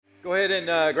Go ahead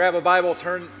and grab a Bible,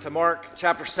 turn to Mark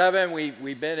chapter 7.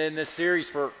 We've been in this series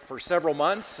for several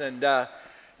months, and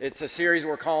it's a series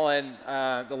we're calling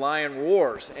The Lion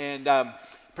Roars. And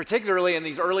particularly in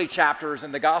these early chapters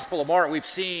in the Gospel of Mark, we've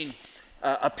seen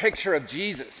a picture of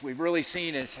Jesus. We've really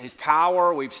seen his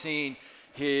power, we've seen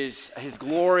his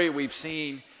glory, we've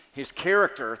seen his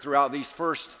character throughout these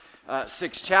first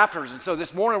 6 chapters. And so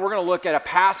this morning we're going to look at a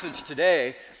passage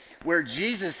today where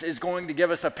Jesus is going to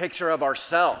give us a picture of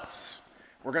ourselves.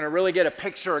 We're going to really get a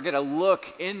picture, get a look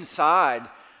inside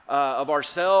of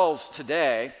ourselves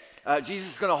today.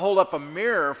 Jesus is going to hold up a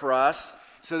mirror for us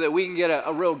so that we can get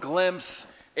a real glimpse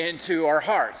into our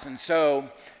hearts. And so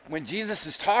when Jesus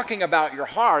is talking about your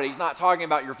heart, he's not talking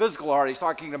about your physical heart, he's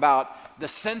talking about the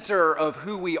center of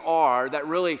who we are that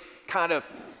really kind of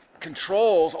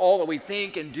controls all that we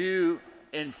think and do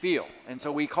and feel. And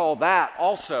so we call that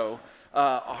also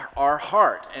our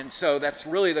heart. And so that's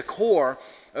really the core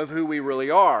of who we really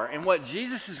are. And what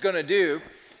Jesus is going to do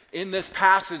in this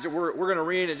passage that we're going to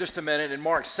read in just a minute in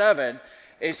Mark 7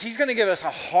 is he's going to give us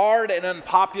a hard and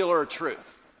unpopular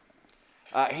truth.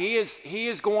 He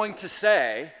is going to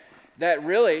say that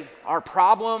really our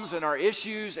problems and our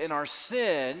issues and our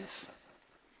sins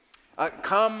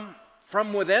come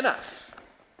from within us.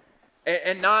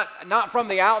 And not from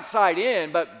the outside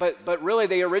in, but really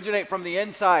they originate from the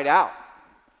inside out.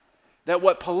 That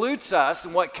what pollutes us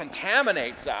and what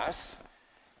contaminates us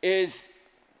is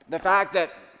the fact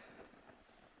that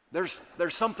there's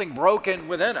something broken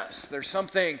within us. There's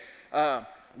something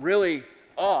really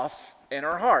off in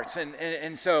our hearts.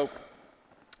 And so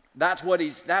that's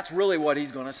really what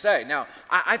he's going to say. Now,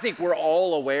 I think we're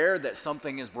all aware that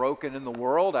something is broken in the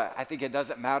world. I think it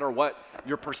doesn't matter what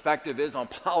your perspective is on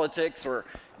politics or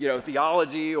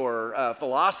theology or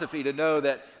philosophy to know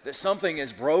that something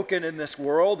is broken in this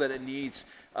world, that it needs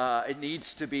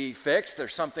to be fixed.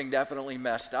 There's something definitely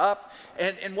messed up.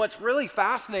 And what's really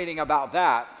fascinating about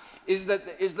that is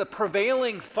the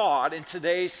prevailing thought in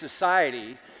today's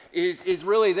society is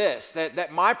really this,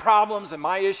 that my problems and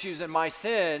my issues and my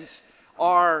sins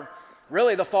are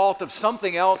really the fault of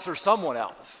something else or someone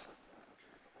else.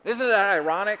 Isn't that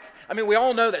ironic? I mean, we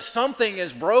all know that something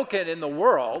is broken in the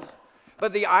world,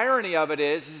 but the irony of it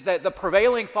is that the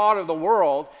prevailing thought of the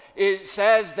world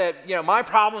says that my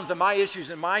problems and my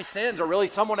issues and my sins are really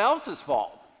someone else's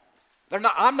fault.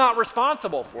 I'm not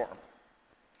responsible for them.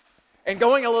 And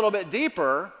going a little bit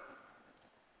deeper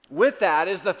with that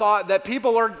is the thought that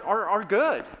people are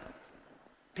good.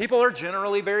 People are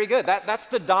generally very good. That's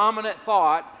the dominant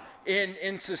thought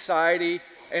in society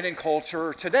and in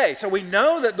culture today. So we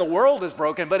know that the world is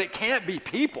broken, but it can't be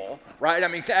people, right? I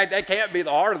mean, that can't be the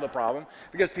heart of the problem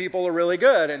because people are really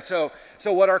good. And so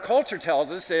what our culture tells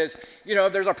us is,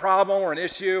 if there's a problem or an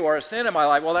issue or a sin in my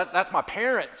life, well, that's my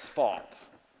parents' fault.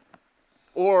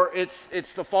 Or it's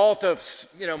the fault of,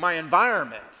 my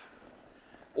environment.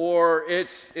 Or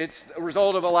it's a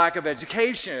result of a lack of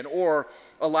education or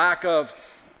a lack of,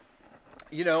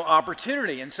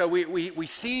 opportunity. And so we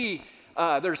see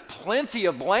there's plenty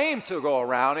of blame to go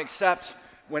around except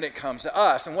when it comes to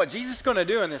us. And what Jesus is going to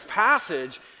do in this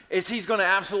passage is he's going to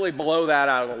absolutely blow that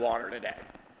out of the water today.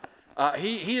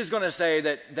 He is going to say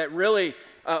that really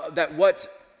that what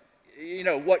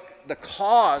the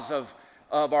cause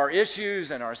of our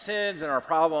issues and our sins and our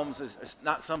problems is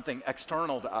not something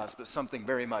external to us, but something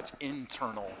very much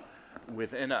internal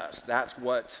within us. That's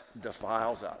what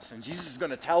defiles us. And Jesus is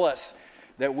going to tell us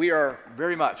that we are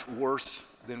very much worse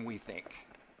than we think.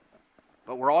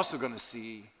 But we're also going to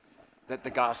see that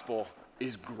the gospel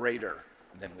is greater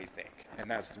than we think. And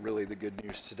that's really the good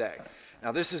news today.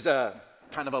 Now, this is a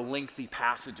kind of a lengthy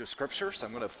passage of Scripture, so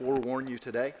I'm going to forewarn you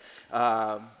today.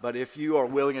 But if you are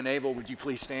willing and able, would you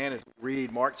please stand as we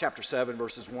read Mark chapter 7,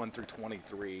 verses 1 through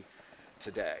 23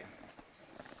 today.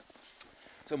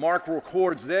 So Mark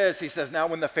records this. He says, "Now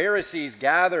when the Pharisees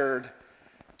gathered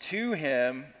to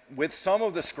him with some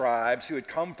of the scribes who had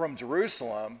come from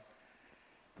Jerusalem,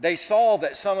 they saw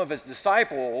that some of his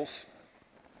disciples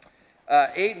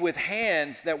ate with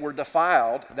hands that were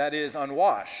defiled, that is,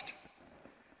 unwashed."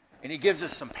 And he gives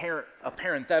us a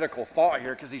parenthetical thought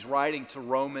here because he's writing to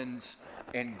Romans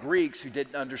and Greeks who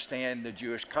didn't understand the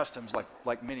Jewish customs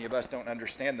like many of us don't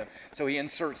understand them. So he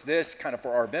inserts this kind of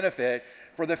for our benefit.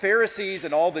 "For the Pharisees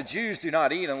and all the Jews do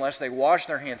not eat unless they wash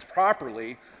their hands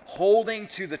properly, holding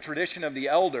to the tradition of the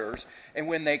elders. And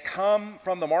when they come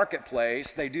from the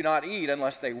marketplace, they do not eat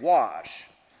unless they wash.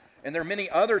 And there are many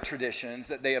other traditions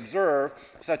that they observe,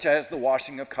 such as the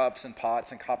washing of cups and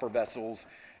pots and copper vessels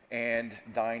and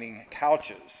dining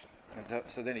couches."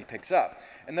 So then he picks up.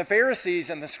 And the Pharisees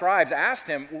and the scribes asked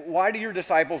him, why do your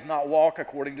disciples not walk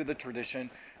according to the tradition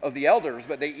of the elders,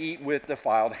 but they eat with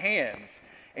defiled hands?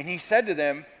 And he said to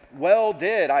them, well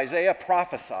did Isaiah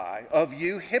prophesy of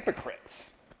you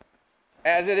hypocrites,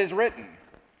 as it is written,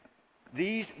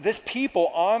 this people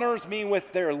honors me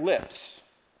with their lips,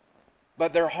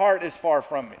 but their heart is far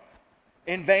from me.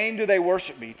 In vain do they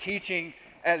worship me, teaching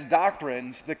as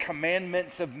doctrines the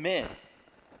commandments of men.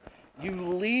 You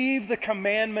leave the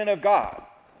commandment of God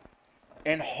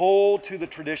and hold to the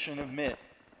tradition of men.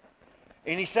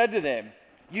 And he said to them,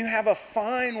 you have a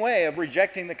fine way of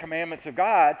rejecting the commandments of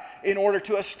God in order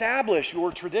to establish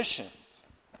your traditions.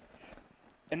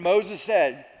 And Moses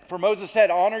said,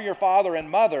 honor your father and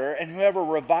mother, and whoever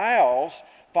reviles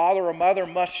father or mother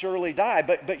must surely die.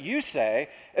 But you say,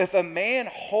 if a man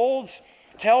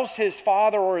tells his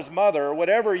father or his mother,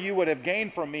 whatever you would have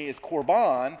gained from me is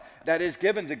korban, that is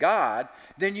given to God,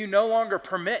 then you no longer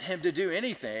permit him to do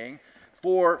anything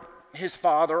for his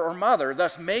father or mother,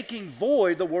 thus making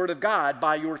void the word of God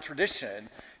by your tradition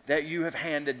that you have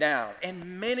handed down.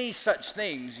 And many such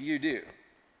things you do.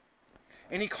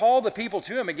 And he called the people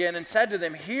to him again and said to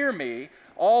them, hear me,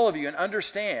 all of you, and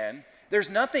understand, there's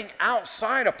nothing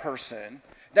outside a person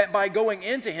that by going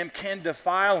into him can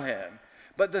defile him,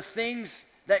 but the things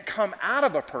that come out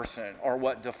of a person are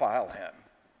what defile him.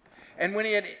 And when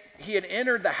he had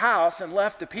entered the house and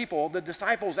left the people, the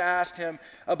disciples asked him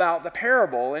about the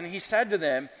parable, and he said to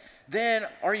them, then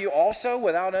are you also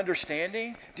without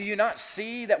understanding? Do you not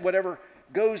see that whatever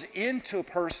goes into a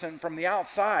person from the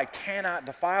outside cannot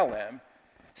defile him,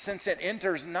 since it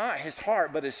enters not his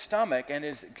heart but his stomach and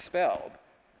is expelled?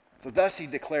 So thus he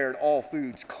declared all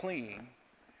foods clean.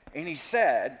 And he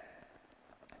said,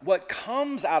 what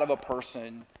comes out of a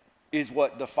person is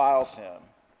what defiles him.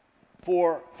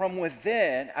 For from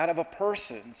within, out of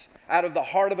the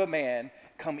heart of a man,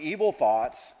 come evil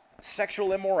thoughts,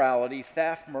 sexual immorality,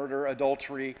 theft, murder,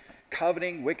 adultery,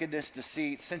 coveting, wickedness,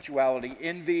 deceit, sensuality,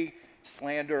 envy,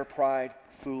 slander, pride,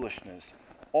 foolishness.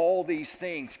 All these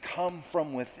things come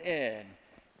from within,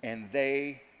 and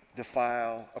they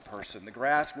defile a person. The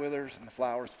grass withers and the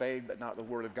flowers fade, but not the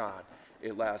word of God.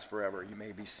 It lasts forever. You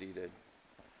may be seated.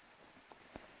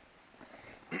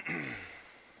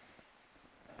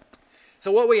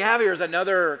 So what we have here is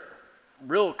another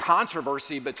real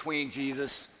controversy between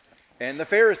Jesus and the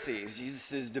Pharisees.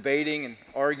 Jesus is debating and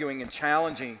arguing and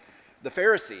challenging the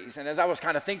Pharisees. And as I was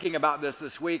kind of thinking about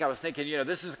this week, I was thinking,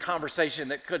 this is a conversation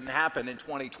that couldn't happen in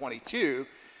 2022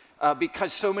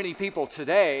 because so many people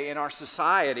today in our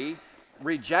society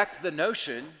reject the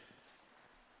notion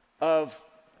of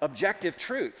objective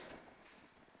truth.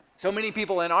 So many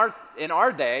people in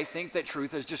our day think that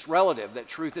truth is just relative, that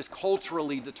truth is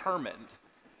culturally determined,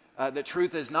 that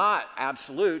truth is not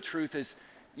absolute, truth is,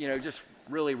 just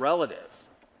really relative.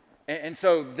 And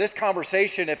so this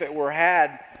conversation, if it were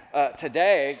had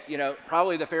today,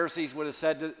 probably the Pharisees would have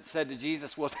said to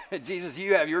Jesus, well, Jesus,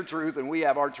 you have your truth and we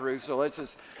have our truth, so let's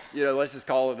just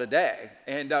call it a day.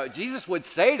 And Jesus would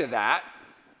say to that,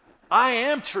 I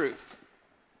am truth.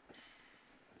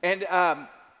 And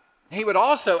he would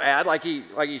also add, like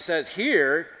he says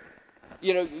here,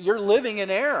 you're living in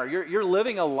error. You're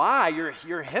living a lie.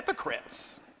 You're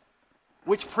hypocrites,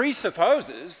 which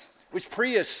preassumes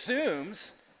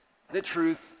that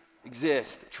truth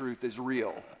exists, that truth is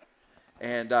real.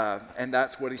 And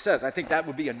that's what he says. I think that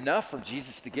would be enough for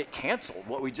Jesus to get canceled.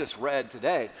 What we just read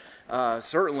today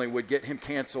certainly would get him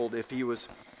canceled if he was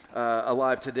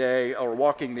alive today or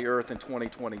walking the earth in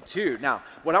 2022. Now,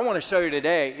 what I want to show you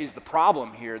today is the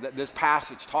problem here that this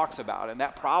passage talks about, and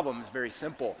that problem is very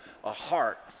simple: a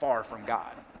heart far from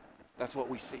God. That's what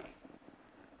we see.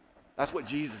 That's what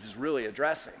Jesus is really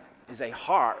addressing, is a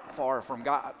heart far from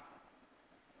God.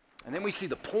 And then we see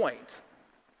the point.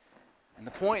 And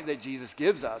the point that Jesus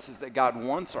gives us is that God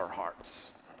wants our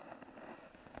hearts.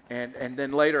 And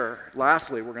then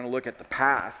lastly, we're going to look at the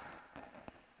path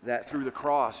that through the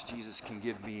cross, Jesus can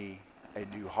give me a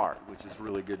new heart, which is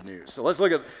really good news. So let's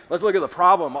look at the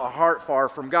problem, a heart far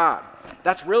from God.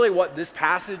 That's really what this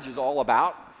passage is all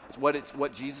about. It's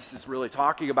what Jesus is really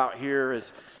talking about here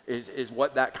is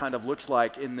what that kind of looks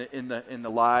like in the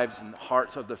lives and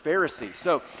hearts of the Pharisees.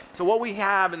 So what we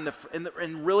have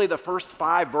in really the first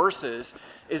 5 verses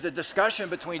is a discussion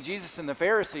between Jesus and the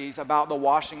Pharisees about the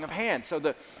washing of hands. So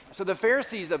the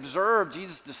Pharisees observed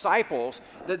Jesus' disciples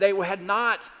that they had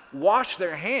not washed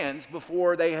their hands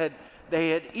before they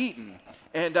had eaten.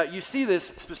 And you see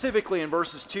this specifically in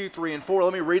verses 2, 3, and 4.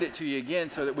 Let me read it to you again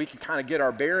so that we can kind of get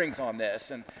our bearings on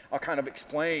this, and I'll kind of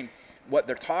explain what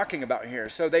they're talking about here.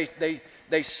 So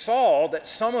they saw that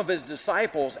some of his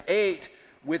disciples ate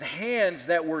with hands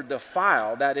that were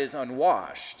defiled, that is,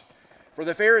 unwashed. For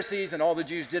the Pharisees and all the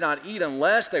Jews did not eat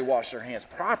unless they washed their hands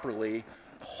properly,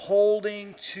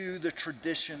 holding to the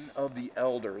tradition of the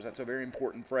elders. That's a very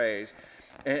important phrase.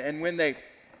 And when they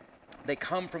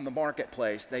come from the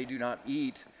marketplace, they do not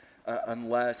eat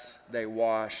unless they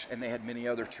wash. And they had many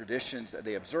other traditions that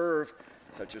they observe,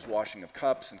 such as washing of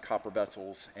cups and copper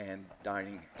vessels and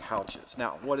dining couches.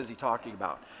 Now, what is he talking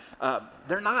about?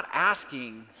 They're not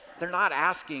asking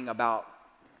about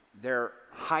their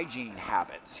hygiene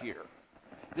habits here.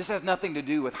 This has nothing to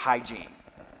do with hygiene.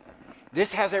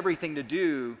 This has everything to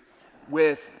do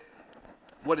with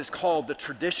what is called the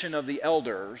tradition of the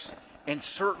elders and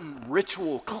certain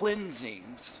ritual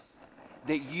cleansings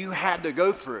that you had to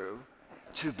go through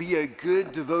to be a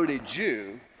good, devoted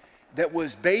Jew that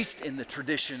was based in the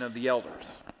tradition of the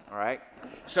elders, all right?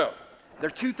 So there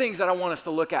are two things that I want us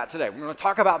to look at today. We're going to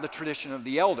talk about the tradition of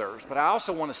the elders, but I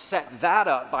also want to set that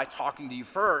up by talking to you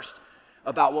first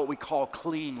about what we call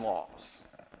clean laws,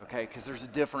 okay? Because there's a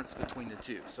difference between the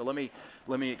two. So let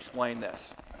me explain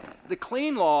this. The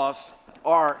clean laws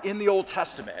are in the Old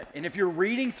Testament, and if you're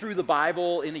reading through the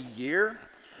Bible in a year,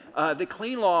 the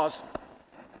clean laws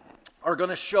are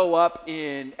going to show up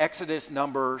in Exodus,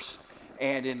 Numbers,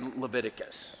 and in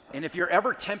Leviticus. And if you're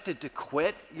ever tempted to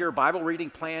quit your Bible reading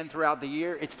plan throughout the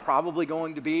year, it's probably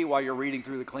going to be while you're reading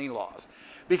through the clean laws.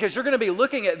 Because you're going to be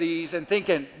looking at these and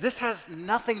thinking, this has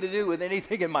nothing to do with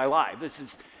anything in my life. This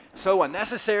is so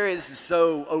unnecessary. This is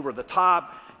so over the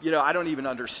top. I don't even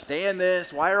understand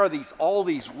this. Why are all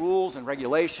these rules and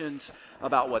regulations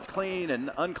about what's clean and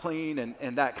unclean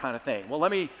and that kind of thing? Well,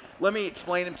 let me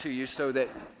explain them to you so that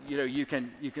you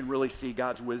can really see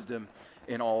God's wisdom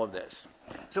in all of this.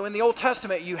 So in the Old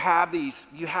Testament, you have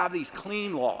these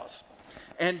clean laws,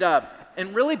 and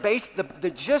really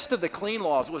the gist of the clean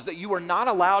laws was that you were not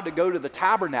allowed to go to the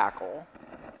tabernacle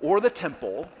or the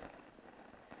temple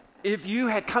if you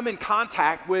had come in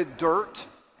contact with dirt,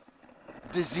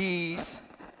 disease,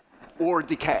 or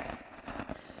decay.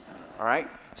 All right?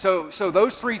 So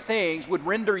those three things would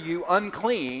render you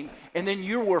unclean, and then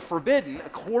you were forbidden,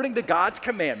 according to God's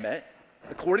commandment,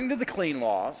 according to the clean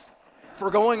laws, for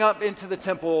going up into the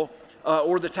temple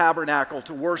or the tabernacle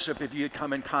to worship if you had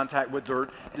come in contact with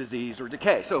dirt, disease, or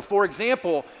decay. So, for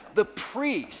example, the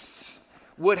priests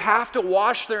would have to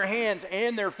wash their hands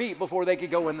and their feet before they could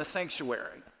go in the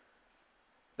sanctuary.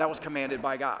 That was commanded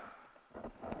by God.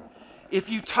 If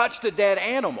you touched a dead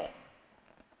animal,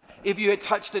 if you had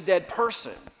touched a dead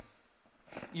person,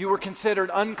 you were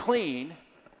considered unclean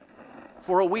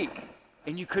for a week,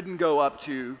 and you could not go up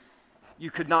to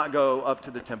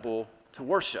the temple to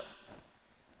worship.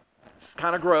 It's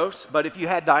kind of gross, but if you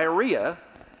had diarrhea,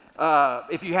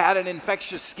 if you had an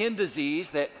infectious skin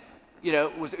disease that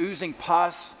was oozing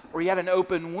pus, or you had an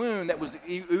open wound that was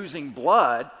oozing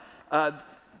blood,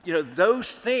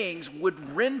 those things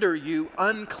would render you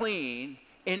unclean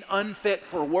and unfit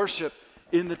for worship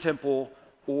in the temple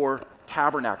or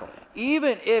tabernacle.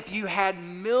 Even if you had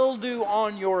mildew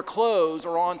on your clothes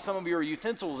or on some of your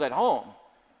utensils at home,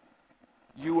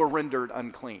 you were rendered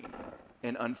unclean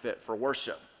and unfit for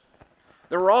worship.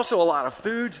 There were also a lot of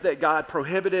foods that God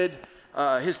prohibited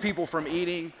his people from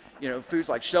eating, foods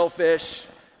like shellfish,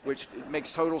 which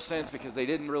makes total sense because they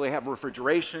didn't really have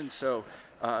refrigeration, so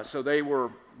they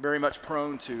were very much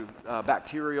prone to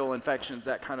bacterial infections,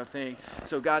 that kind of thing.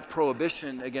 So God's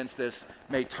prohibition against this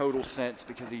made total sense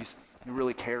because He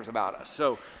really cares about us.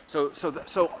 So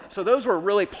those were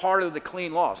really part of the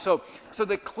clean laws. So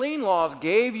the clean laws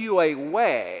gave you a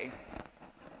way.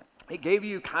 It gave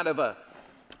you kind of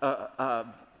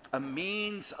a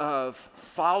means of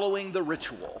following the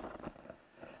ritual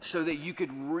so that you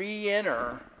could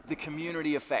re-enter the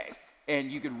community of faith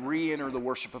and you could re-enter the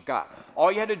worship of God.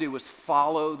 All you had to do was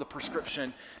follow the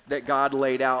prescription that God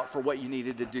laid out for what you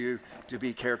needed to do to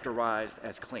be characterized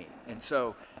as clean. And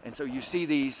so you see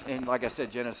these in, like I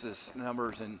said, Genesis,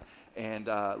 Numbers, and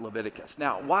Leviticus.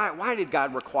 Now, why did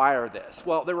God require this?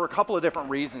 Well, there were a couple of different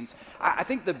reasons. I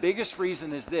think the biggest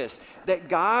reason is this, that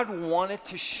God wanted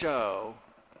to show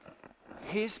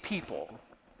His people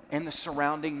and the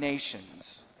surrounding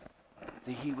nations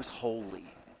that He was holy,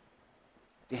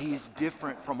 that He is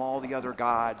different from all the other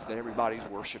gods that everybody's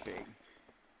worshiping.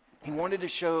 He wanted to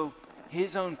show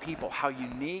His own people how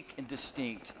unique and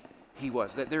distinct He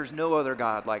was, that there's no other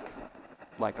God like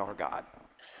our God.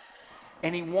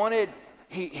 And He wanted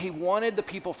the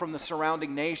people from the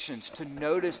surrounding nations to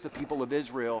notice the people of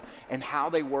Israel and how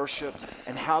they worshiped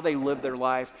and how they lived their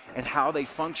life and how they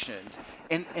functioned.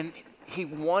 And He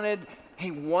wanted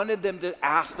them to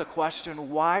ask the question,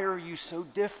 why are you so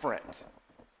different?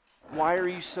 Why are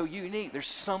you so unique? There's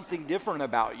something different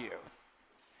about you.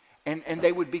 And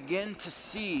they would begin to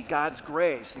see God's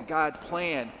grace and God's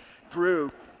plan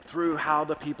through how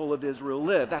the people of Israel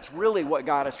live. That's really what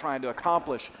God is trying to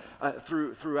accomplish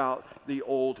throughout the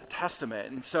Old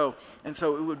Testament. And so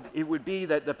it would be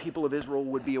that the people of Israel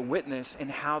would be a witness in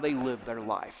how they live their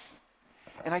life.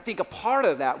 And I think a part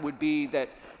of that would be that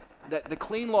the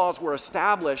clean laws were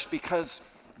established because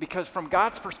from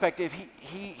God's perspective,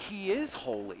 he is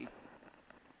holy.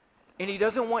 And he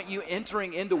doesn't want you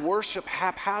entering into worship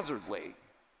haphazardly.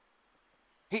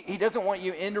 He doesn't want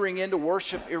you entering into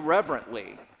worship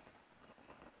irreverently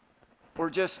or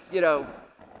just,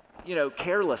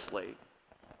 carelessly,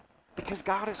 because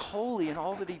God is holy in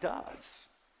all that he does.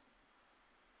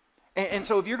 And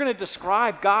so if you're going to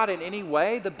describe God in any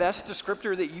way, the best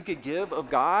descriptor that you could give of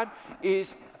God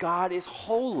is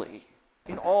holy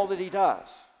in all that he does.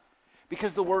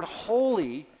 Because the word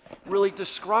holy really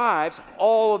describes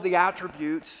all of the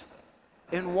attributes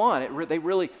in one.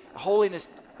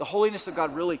 The holiness of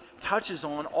God really touches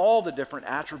on all the different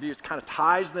attributes, kind of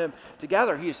ties them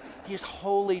together. He is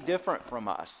wholly different from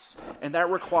us, and that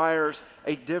requires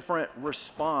a different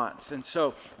response. And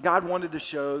so God wanted to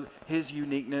show his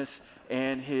uniqueness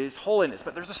and his holiness.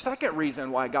 But there's a second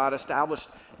reason why God established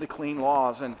the clean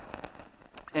laws, and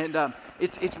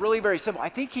it's really very simple. I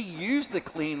think he used the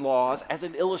clean laws as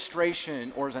an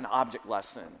illustration or as an object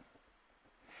lesson.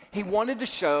 He wanted to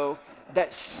show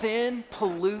that sin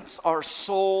pollutes our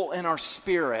soul and our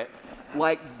spirit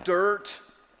like dirt,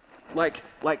 like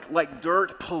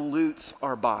dirt pollutes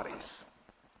our bodies.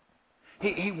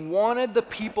 He wanted the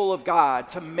people of God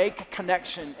to make a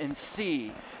connection and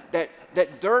see that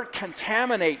dirt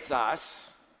contaminates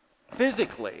us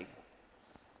physically,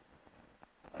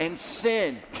 and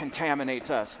sin contaminates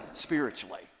us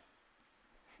spiritually.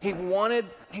 He wanted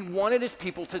his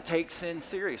people to take sin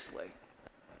seriously.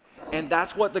 And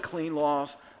that's what the clean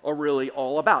laws are really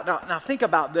all about. Now think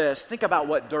about this. Think about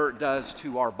what dirt does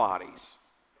to our bodies.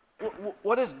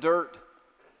 What does dirt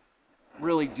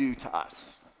really do to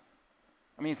us?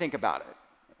 I mean, think about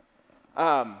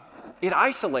it. It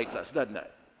isolates us, doesn't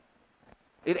it?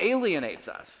 It alienates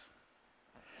us.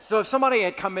 So if somebody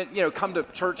had come to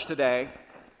church today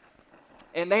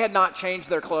and they had not changed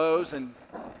their clothes in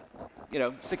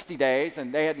 60 days,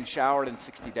 and they hadn't showered in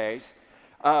 60 days,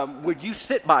 would you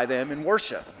sit by them and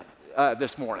worship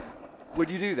this morning? Would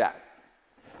you do that?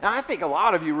 Now, I think a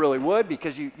lot of you really would,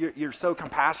 because you're so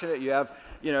compassionate. You have,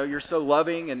 you're so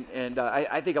loving, and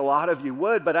I think a lot of you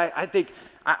would. But I think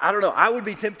I don't know. I would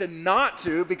be tempted not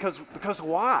to, because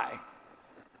why?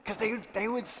 Because they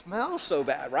would smell so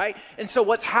bad, right? And so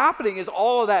what's happening is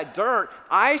all of that dirt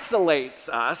isolates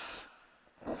us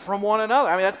from one another.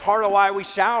 I mean, that's part of why we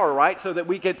shower, right? So that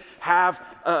we could have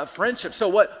friendship. So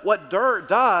what dirt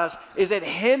does is it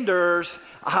hinders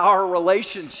our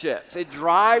relationships. It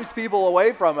drives people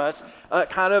away from us,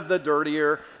 kind of the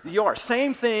dirtier you are.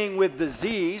 Same thing with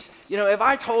disease. If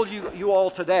I told you all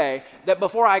today that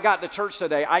before I got to church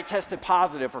today, I tested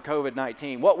positive for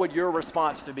COVID-19, what would your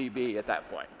response to me be at that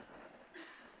point?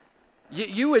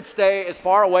 You would stay as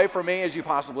far away from me as you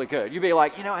possibly could. You'd be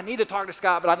like, I need to talk to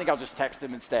Scott, but I think I'll just text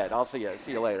him instead. I'll see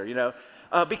you later,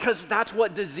 because that's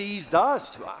what disease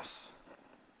does to us.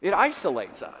 It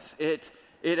isolates us. It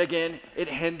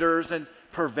hinders and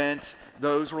prevents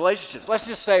those relationships. Let's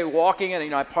just say walking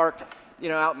in, I parked,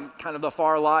 out in kind of the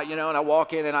far lot, and I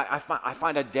walk in and I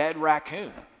find a dead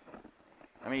raccoon.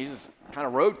 I mean, he's just kind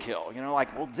of roadkill,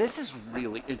 well, this is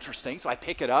really interesting. So I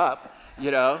pick it up,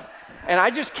 and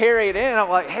I just carry it in. I'm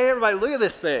like, hey, everybody, look at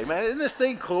this thing, man. Isn't this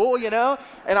thing cool, And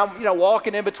I'm,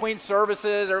 walking in between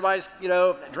services. Everybody's,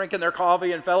 drinking their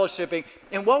coffee and fellowshipping.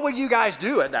 And what would you guys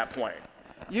do at that point?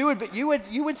 You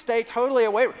would stay totally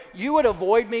away. You would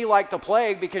avoid me like the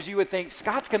plague, because you would think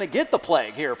Scott's going to get the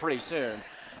plague here pretty soon.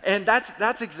 And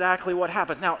that's exactly what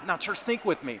happens. Now, church, think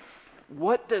with me.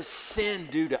 What does sin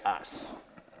do to us?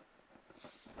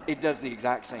 It does the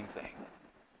exact same thing.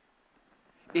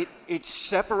 It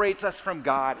separates us from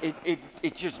God.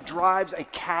 It just drives a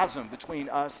chasm between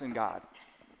us and God,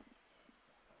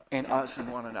 and us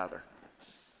and one another.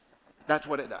 That's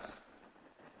what it does.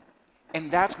 And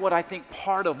that's what I think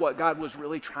part of what God was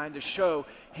really trying to show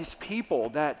his people,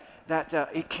 that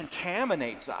it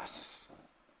contaminates us.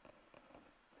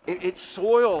 It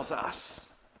soils us.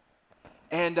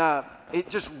 And it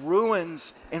just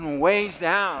ruins and weighs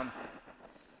down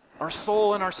our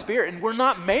soul and our spirit. And we're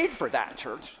not made for that,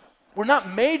 church. We're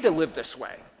not made to live this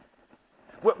way.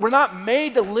 We're not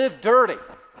made to live dirty.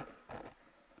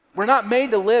 We're not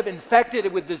made to live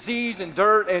infected with disease and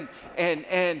dirt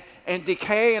and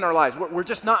decay in our lives. We're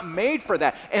just not made for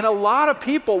that. And a lot of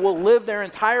people will live their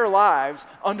entire lives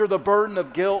under the burden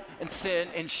of guilt and sin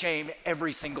and shame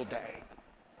every single day.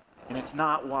 And it's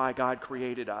not why God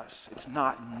created us. It's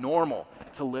not normal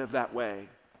to live that way.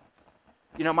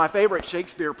 You know, my favorite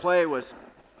Shakespeare play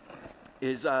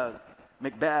is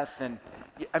Macbeth. And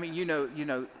I mean, you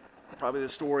know probably the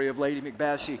story of Lady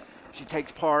Macbeth. She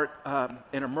takes part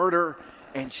in a murder,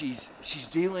 and she's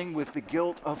dealing with the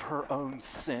guilt of her own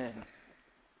sin.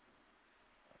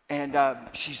 And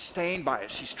she's stained by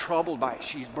it. She's troubled by it.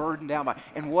 She's burdened down by it.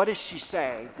 And what does she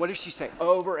say? What does she say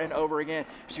over and over again?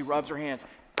 She rubs her hands.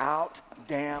 Out,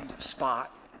 damned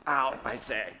spot, out, I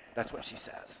say. That's what she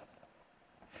says.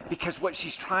 Because what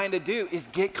she's trying to do is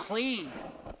get clean.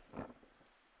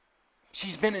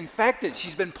 She's been infected.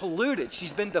 She's been polluted.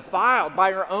 She's been defiled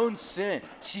by her own sin.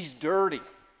 She's dirty.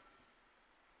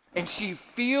 And she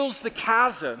feels the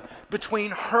chasm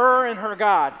between her and her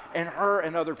God and her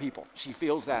and other people. She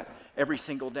feels that every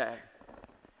single day.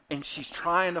 And she's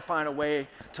trying to find a way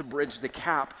to bridge the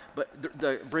gap,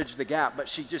 but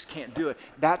she just can't do it.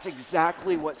 That's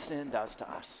exactly what sin does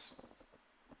to us.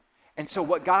 And so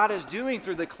what God is doing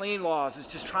through the clean laws is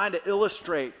just trying to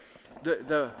illustrate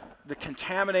the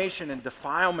contamination and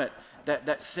defilement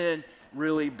that sin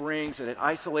really brings, that it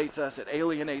isolates us, it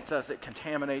alienates us, it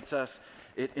contaminates us,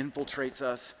 it infiltrates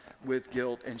us with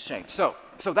guilt and shame. So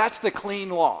that's the clean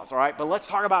laws, all right? But let's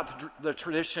talk about the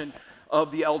tradition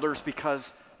of the elders,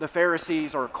 because the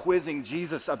Pharisees are quizzing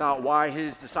Jesus about why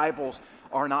his disciples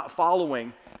are not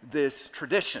following this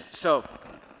tradition. So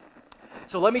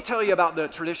let me tell you about the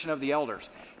tradition of the elders.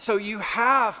 So you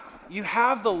have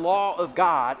the law of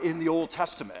God in the Old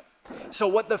Testament. So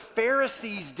what the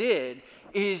Pharisees did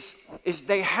is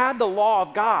they had the law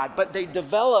of God, but they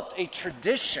developed a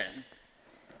tradition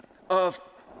of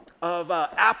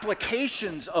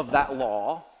applications of that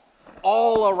law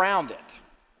all around it.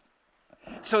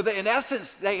 So that in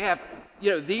essence, they have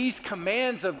these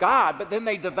commands of God, but then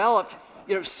they developed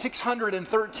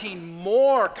 613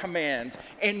 more commands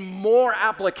and more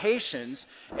applications,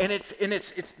 and it's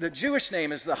the Jewish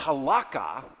name is the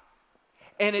halakha,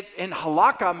 and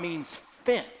halakha means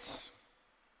fence.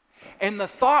 And the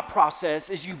thought process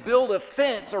is you build a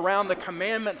fence around the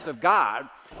commandments of God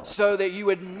so that you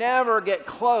would never get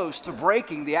close to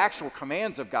breaking the actual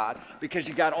commands of God, because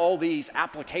you got all these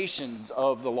applications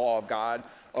of the law of God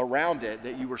around it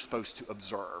that you were supposed to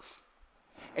observe.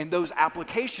 And those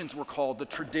applications were called the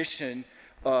tradition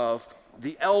of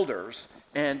the elders.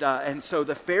 And so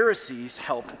the Pharisees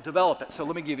helped develop it. So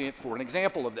let me give you for an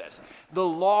example of this. The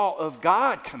law of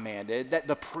God commanded that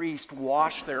the priest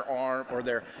wash their arm or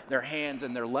their hands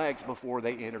and their legs before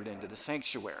they entered into the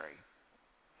sanctuary.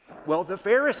 Well, the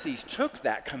Pharisees took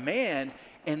that command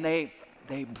and they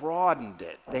broadened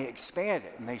it. They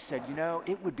expanded it. And they said,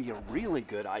 it would be a really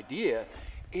good idea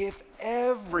if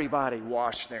everybody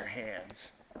washed their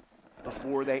hands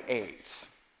before they ate.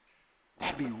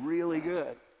 That'd be really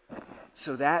good.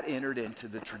 So that entered into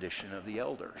the tradition of the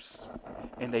elders,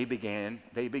 and they began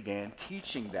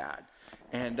teaching that.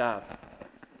 And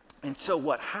so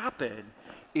what happened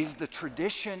is the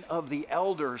tradition of the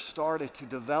elders started to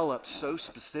develop so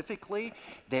specifically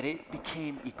that it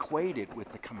became equated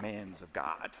with the commands of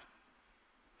God.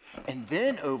 And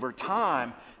then over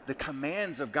time, the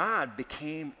commands of God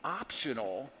became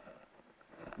optional,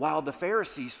 while the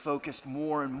Pharisees focused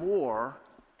more and more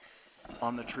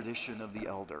on the tradition of the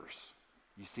elders.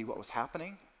 You see what was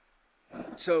happening?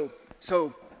 So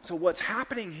what's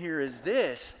happening here is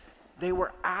this: they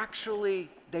were actually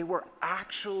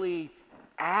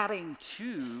adding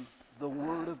to the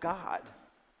Word of God.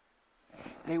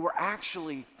 They were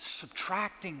actually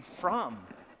subtracting from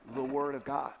the Word of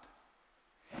God.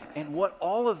 And what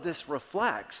all of this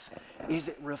reflects is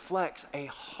it reflects a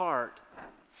heart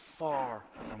far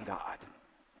from God.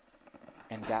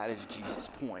 And that is Jesus'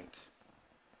 point.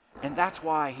 And that's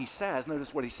why he says,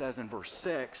 notice what he says in verse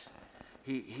 6.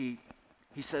 He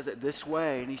says it this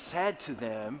way, and he said to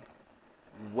them,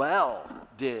 well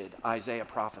did Isaiah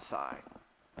prophesy.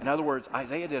 In other words,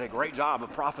 Isaiah did a great job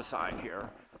of prophesying here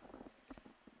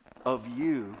of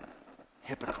you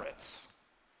hypocrites.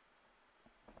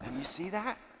 And you see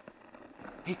that?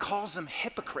 He calls them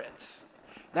hypocrites.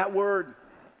 That word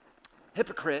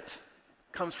hypocrite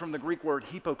comes from the Greek word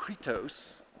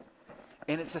hypokritos,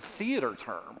 and it's a theater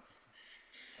term.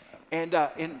 And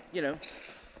in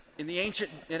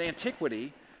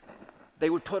antiquity, they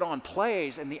would put on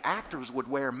plays, and the actors would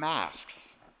wear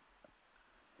masks,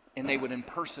 and they would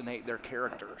impersonate their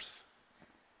characters.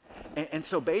 And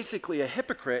so basically a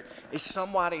hypocrite is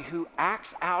somebody who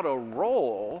acts out a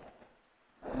role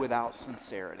without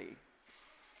sincerity.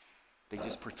 They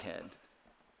just pretend.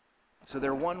 So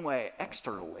they're one way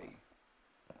externally,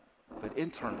 but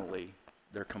internally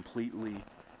they're completely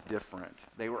different.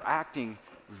 They were acting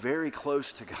very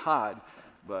close to God,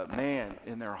 but man,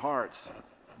 in their hearts,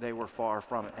 they were far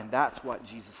from it. And that's what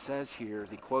Jesus says here as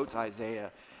he quotes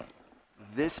Isaiah.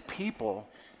 This people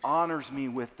honors me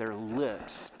with their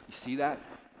lips. You see that?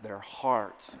 Their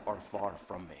hearts are far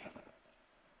from me.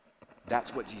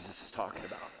 That's what Jesus is talking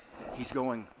about. He's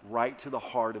going right to the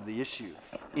heart of the issue.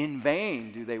 In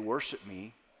vain do they worship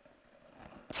me,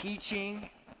 teaching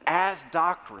as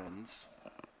doctrines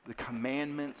the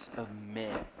commandments of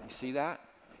men. You see that?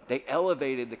 They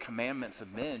elevated the commandments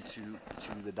of men to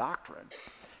the doctrine.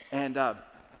 And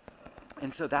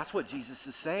so that's what Jesus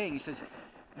is saying. He says,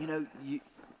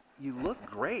 you look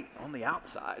great on the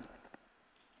outside,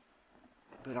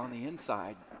 but on the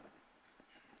inside,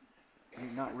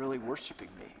 you're not really worshiping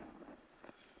me.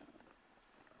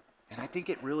 And I think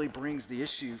it really brings the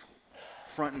issue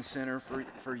front and center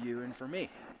for you and for me.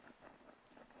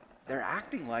 They're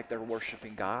acting like they're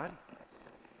worshiping God,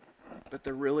 but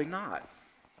they're really not.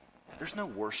 There's no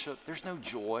worship. There's no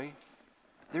joy.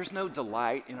 There's no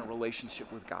delight in a relationship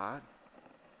with God.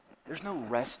 There's no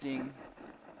resting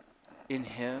in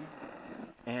Him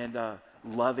and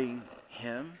loving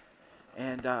Him.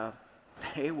 And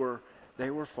they were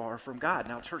far from God.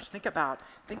 Now, church, think about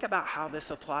how this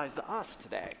applies to us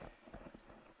today.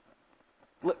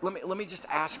 Let me just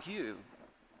ask you,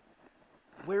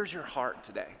 where's your heart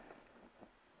today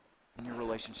in your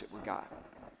relationship with God?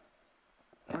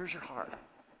 Where's your heart?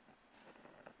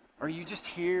 Are you just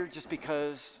here just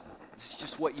because it's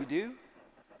just what you do?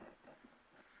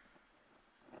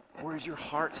 Or is your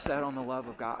heart set on the love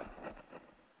of God?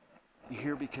 You're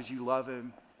here because you love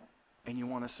Him and you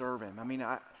want to serve Him. I mean,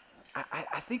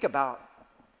 I think about,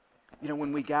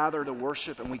 when we gather to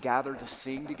worship and we gather to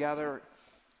sing together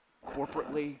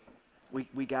corporately,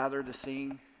 we gather to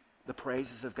sing the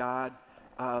praises of God.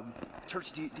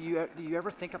 Church, do you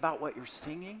ever think about what you're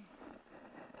singing?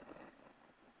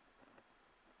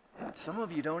 Some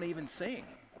of you don't even sing.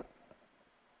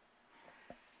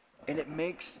 And it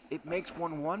makes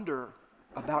one wonder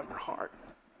about your heart.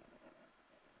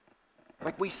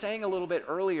 Like we sang a little bit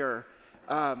earlier,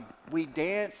 we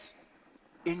dance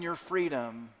in your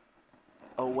freedom,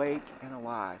 awake and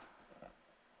alive.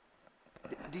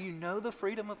 Do you know the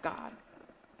freedom of God?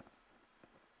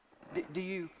 Do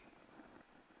you,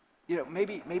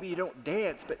 maybe you don't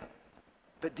dance,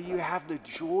 but do you have the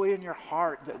joy in your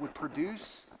heart that would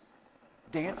produce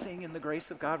dancing in the grace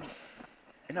of God?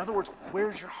 In other words,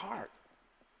 where's your heart?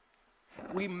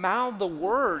 We mouth the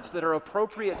words that are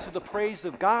appropriate to the praise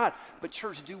of God, but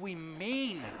church, do we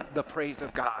mean the praise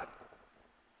of God?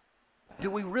 Do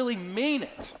we really mean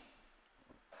it?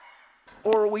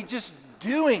 Or are we just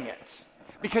doing it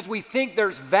because we think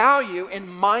there's value in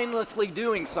mindlessly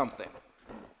doing something?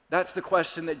 That's the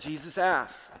question that Jesus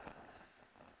asks.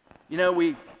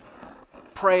 We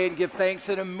pray and give thanks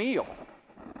at a meal.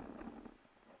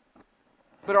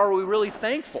 But are we really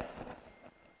thankful?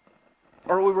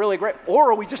 Or are we really great?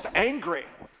 Or are we just angry?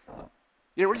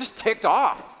 We're just ticked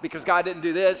off because God didn't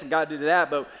do this and God did that,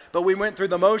 but we went through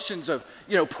the motions of,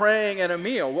 praying at a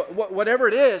meal. Whatever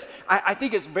it is, I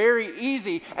think it's very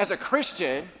easy as a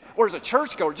Christian or as a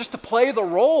churchgoer just to play the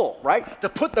role, right? To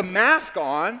put the mask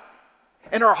on,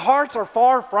 and our hearts are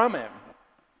far from Him.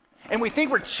 And we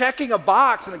think we're checking a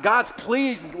box and that God's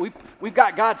pleased, and we've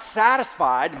got God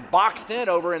satisfied and boxed in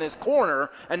over in His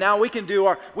corner, and now we can do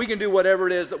whatever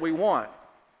it is that we want.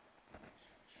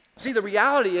 See, the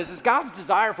reality is God's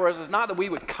desire for us is not that we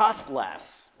would cuss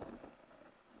less.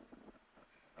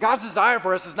 God's desire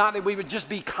for us is not that we would just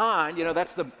be kind.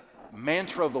 That's the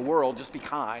mantra of the world, just be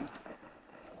kind.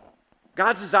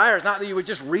 God's desire is not that you would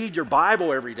just read your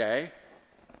Bible every day.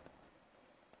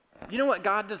 You know what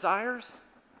God desires?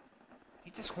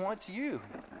 He just wants you.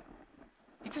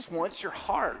 He just wants your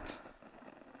heart.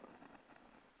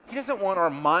 He doesn't want our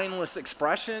mindless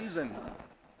expressions and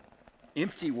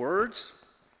empty words.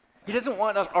 He doesn't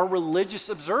want our religious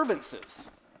observances.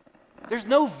 There's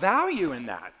no value in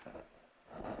that.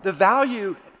 The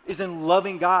value is in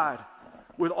loving God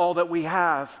with all that we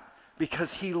have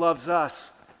because He loves us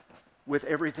with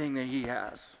everything that He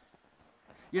has.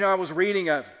 I was reading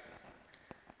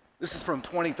this is from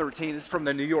 2013, this is from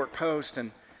the New York Post,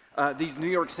 and these New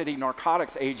York City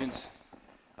narcotics agents,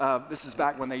 this is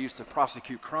back when they used to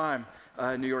prosecute crime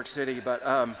in New York City,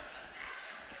 but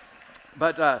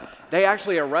they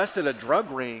actually arrested a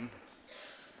drug ring.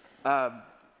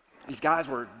 These guys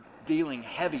were dealing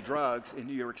heavy drugs in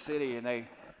New York City, and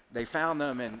they found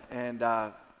them and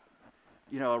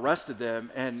arrested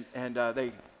them, and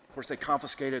of course they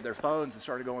confiscated their phones and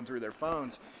started going through their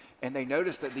phones, and they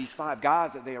noticed that these 5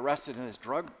 guys that they arrested in this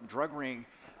drug ring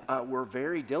were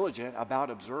very diligent about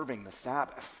observing the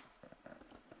Sabbath.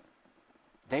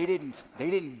 They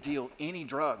didn't deal any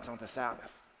drugs on the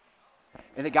Sabbath.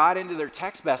 And they got into their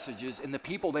text messages, and the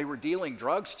people they were dealing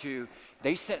drugs to,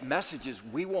 they sent messages,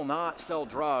 we will not sell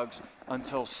drugs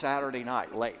until Saturday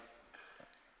night late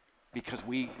because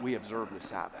we observe the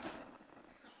Sabbath.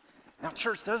 Now,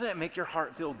 church, doesn't it make your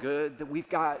heart feel good that we've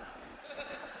got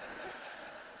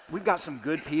some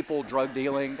good people drug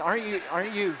dealing? Aren't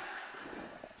you?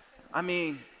 I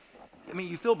mean,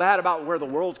 you feel bad about where the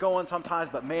world's going sometimes,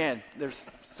 but man, there's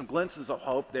some glimpses of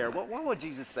hope there. What would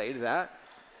Jesus say to that?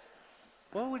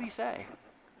 What would he say?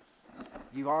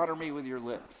 You honor me with your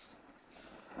lips,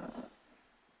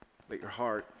 but your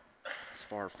heart is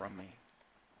far from me.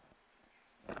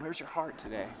 Where's your heart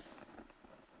today?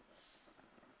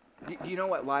 Do you know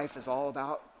what life is all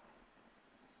about?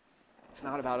 It's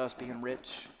not about us being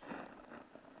rich.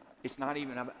 It's not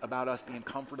even about us being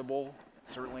comfortable.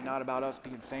 It's certainly not about us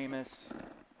being famous.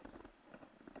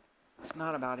 It's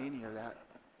not about any of that.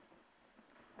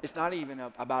 It's not even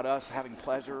about us having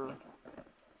pleasure.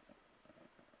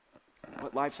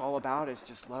 What life's all about is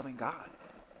just loving God.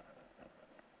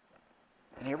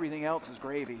 And everything else is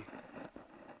gravy.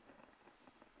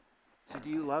 So do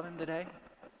you love him today?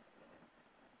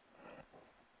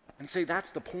 And see, that's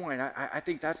the point. I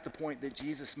think that's the point that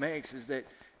Jesus makes, is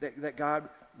that God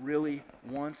really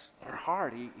wants our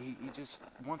heart. He just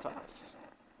wants us.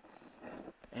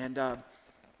 And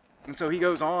so he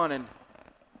goes on, and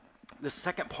the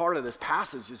second part of this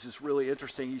passage is just really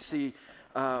interesting. You see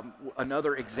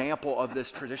another example of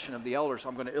this tradition of the elders.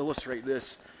 I'm going to illustrate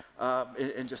this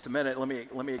in just a minute.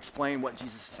 Let me explain what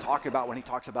Jesus is talking about when he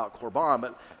talks about Korban.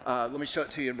 But let me show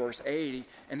it to you in verse 8.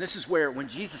 And this is where, when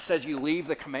Jesus says you leave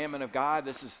the commandment of God,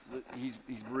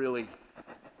 he's really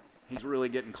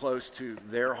getting close to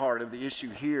their heart of the issue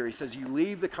here. He says you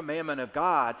leave the commandment of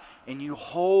God and you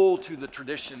hold to the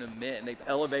tradition of men. They've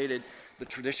elevated the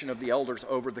tradition of the elders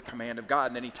over the command of God.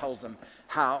 And then he tells them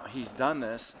how he's done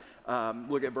this.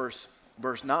 Look at verse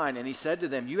 9. And he said to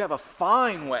them, you have a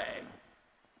fine way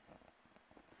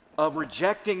of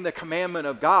rejecting the commandment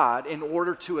of God in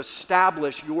order to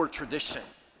establish your tradition.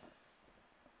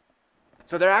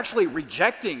 So they're actually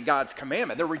rejecting God's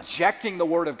commandment. They're rejecting the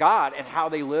word of God and how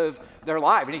they live their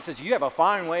life. And he says, you have a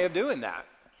fine way of doing that.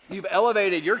 You've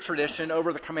elevated your tradition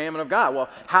over the commandment of God. Well,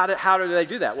 how do they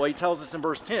do that? Well, he tells us in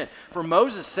verse 10, for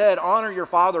Moses said, honor your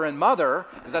father and mother,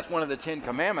 because that's one of the 10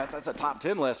 commandments. That's a top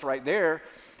 10 list right there.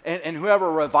 And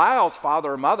whoever reviles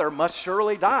father or mother must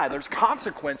surely die. There's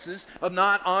consequences of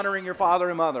not honoring your father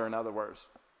and mother, in other words.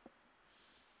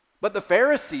 But the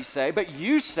Pharisees say, but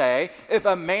you say, if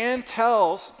a man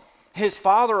tells his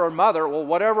father or mother, well,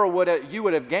 whatever you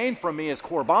would have gained from me is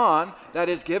Korban, that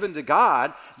is given to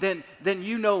God, then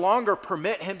you no longer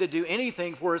permit him to do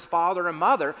anything for his father and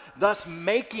mother, thus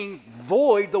making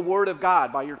void the word of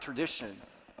God by your tradition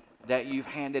that you've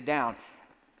handed down.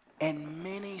 And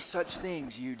many such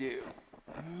things you do.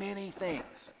 Many things.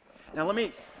 Now let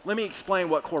me explain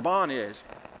what Korban is.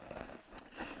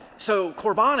 So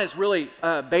Korban is really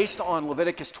based on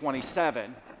Leviticus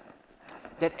 27,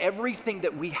 that everything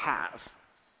that we have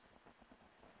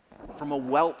from a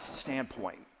wealth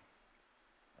standpoint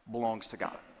belongs to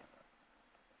God.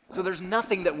 So there's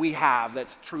nothing that we have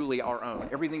that's truly our own.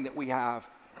 Everything that we have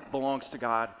belongs to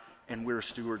God, and we're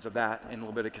stewards of that, and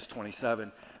Leviticus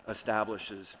 27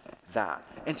 establishes that.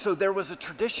 And so there was a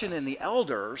tradition in the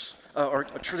elders, or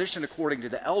a tradition according to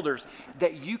the elders,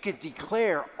 that you could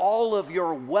declare all of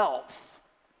your wealth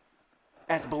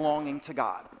as belonging to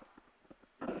God.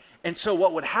 And so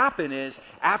what would happen is,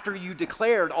 after you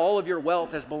declared all of your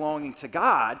wealth as belonging to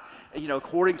God,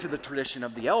 according to the tradition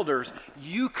of the elders,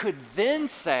 you could then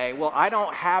say, well, I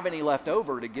don't have any left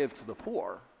over to give to the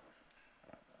poor.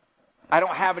 I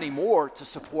don't have any more to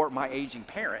support my aging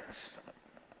parents,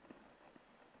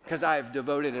 because I've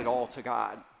devoted it all to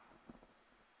God.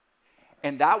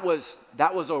 And that was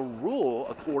a rule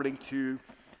according to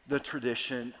the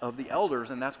tradition of the elders,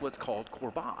 and that's what's called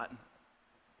Korban.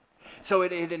 So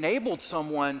it enabled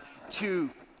someone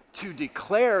to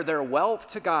declare their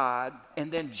wealth to God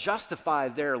and then justify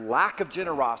their lack of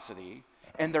generosity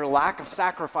and their lack of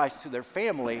sacrifice to their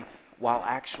family while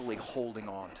actually holding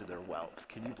on to their wealth.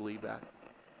 Can you believe that?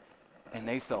 And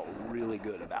they felt really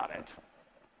good about it,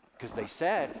 because they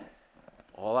said,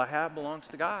 all I have belongs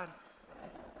to God.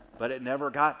 But it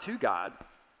never got to God.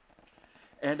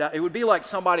 And it would be like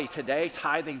somebody today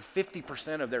tithing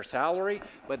 50% of their salary,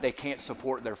 but they can't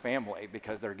support their family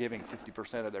because they're giving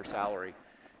 50% of their salary,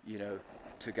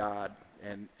 to God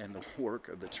and the work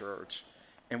of the church.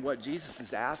 And what Jesus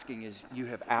is asking is, you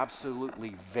have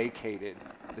absolutely vacated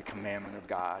the commandment of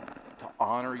God to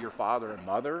honor your father and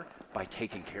mother by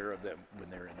taking care of them when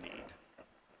they're in need.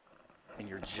 And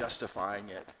you're justifying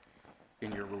it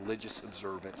in your religious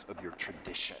observance of your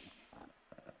tradition.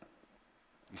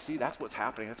 You see, that's what's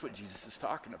happening. That's what Jesus is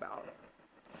talking about.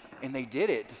 And they did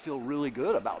it to feel really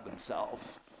good about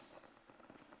themselves.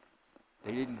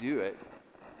 They didn't do it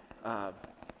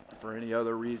for any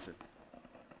other reason.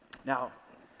 Now,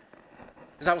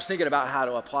 as I was thinking about how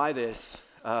to apply this,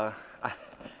 I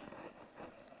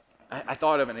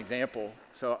thought of an example.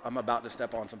 So I'm about to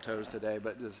step on some toes today,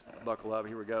 but just buckle up.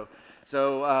 Here we go.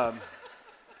 So,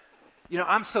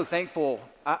 I'm so thankful.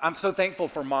 I'm so thankful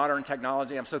for modern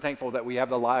technology. I'm so thankful that we have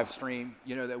the live stream,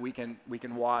 that we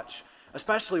can watch,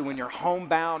 especially when you're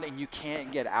homebound and you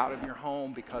can't get out of your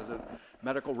home because of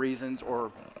medical reasons,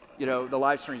 or the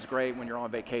live stream is great when you're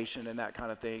on vacation and that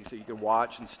kind of thing, so you can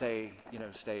watch and stay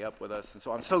up with us. And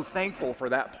so I'm so thankful for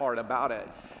that part about it.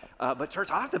 But church,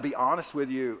 I have to be honest with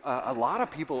you, a lot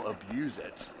of people abuse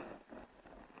it.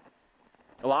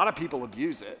 A lot of people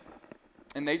abuse it.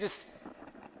 And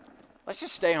let's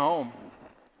just stay home.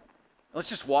 Let's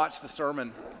just watch the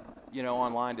sermon,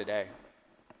 online today.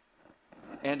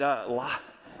 And a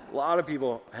lot of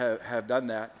people have done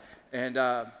that.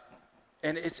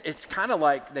 And it's kind of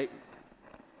like they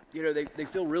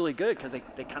feel really good because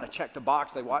they kind of checked a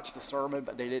box. They watched the sermon,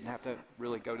 but they didn't have to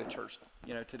really go to church,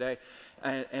 today.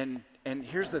 And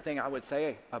here's the thing I would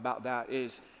say about that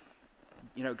is,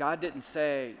 God didn't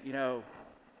say,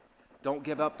 don't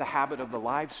give up the habit of the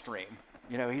live stream.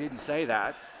 He didn't say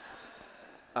that.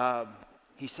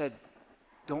 He said,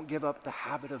 don't give up the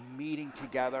habit of meeting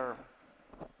together.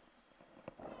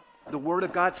 The Word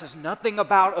of God says nothing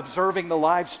about observing the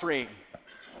live stream.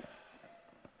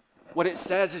 What it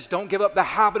says is, don't give up the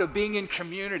habit of being in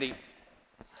community.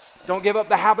 Don't give up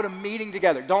the habit of meeting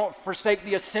together. Don't forsake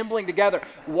the assembling together.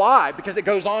 Why? Because it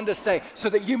goes on to say, so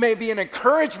that you may be an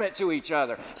encouragement to each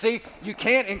other. See, you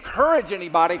can't encourage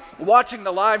anybody watching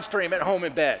the live stream at home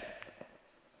in bed.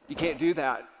 You can't do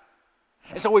that.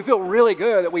 And so we feel really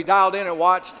good that we dialed in and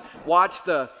watched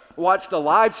the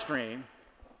live stream.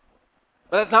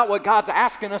 But that's not what God's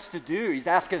asking us to do. He's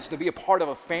asking us to be a part of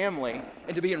a family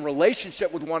and to be in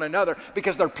relationship with one another,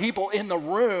 because there are people in the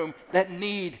room that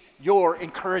need your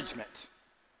encouragement.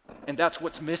 And that's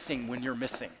what's missing when you're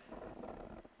missing.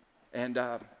 And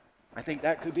I think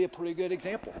that could be a pretty good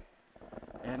example.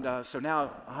 And so now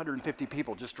 150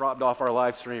 people just dropped off our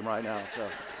live stream right now.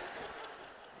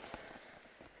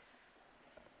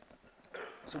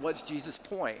 So what's Jesus'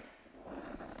 point?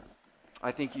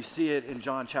 I think you see it in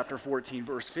John chapter 14,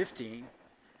 verse 15.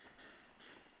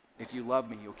 If you love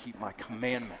me, you'll keep my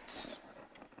commandments.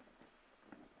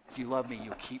 If you love me,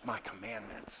 you'll keep my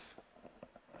commandments.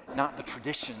 Not the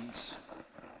traditions.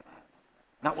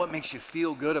 Not what makes you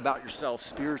feel good about yourself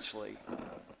spiritually.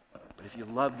 But if you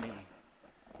love me,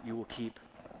 you will keep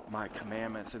my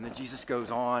commandments. And then Jesus goes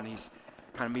on. He's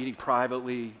kind of meeting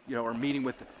privately, or meeting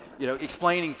with,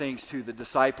 explaining things to the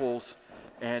disciples.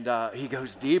 And he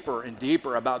goes deeper and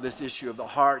deeper about this issue of the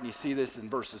heart. And you see this in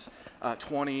verses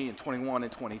 20 and 21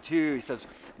 and 22. He says,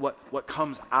 what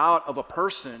comes out of a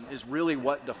person is really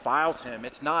what defiles him.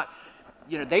 It's not,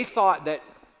 they thought that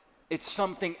it's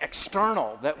something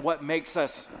external that what makes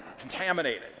us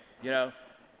contaminated.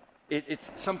 It's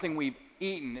something we've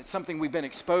eaten. It's something we've been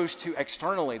exposed to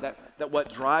externally that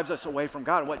what drives us away from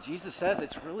God. And what Jesus says,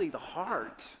 it's really the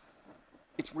heart.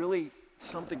 It's really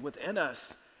something within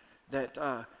us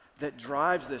that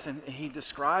drives this. And he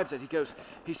describes it.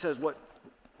 He says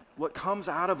what comes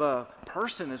out of a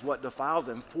person is what defiles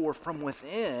them. For from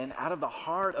within, out of the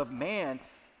heart of man,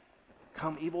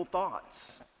 come evil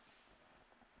thoughts,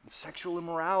 and sexual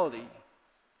immorality,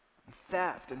 and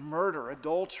theft, and murder,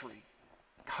 adultery,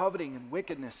 coveting, and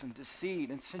wickedness, and deceit,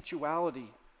 and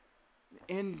sensuality,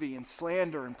 envy, and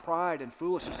slander, and pride, and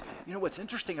foolishness. What's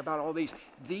interesting about all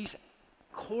these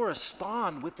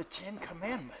correspond with the 10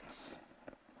 Commandments.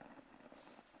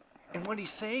 And what he's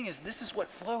saying is, this is what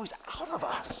flows out of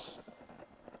us,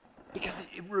 because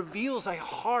it reveals a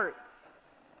heart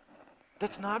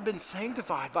that's not been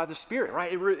sanctified by the Spirit,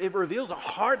 right? It reveals a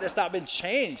heart that's not been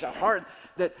changed, a heart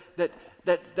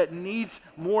that needs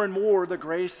more and more the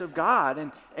grace of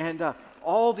God. And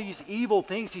all these evil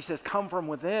things, he says, come from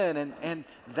within, and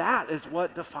that is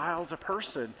what defiles a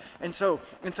person. And so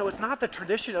it's not the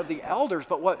tradition of the elders,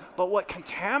 but what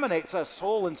contaminates us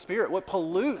soul and spirit, what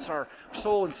pollutes our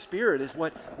soul and spirit is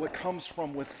what comes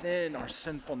from within our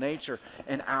sinful nature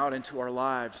and out into our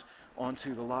lives,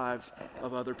 onto the lives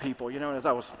of other people. You know, as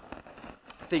I was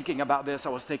thinking about this, I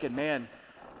was thinking, man,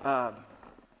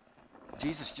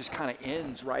 Jesus just kind of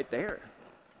ends right there.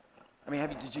 I mean,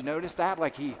 did you notice that?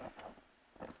 Like he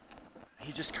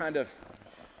just kind of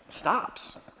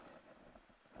stops.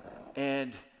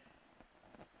 And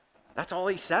that's all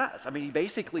he says. I mean, he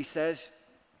basically says,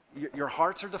 your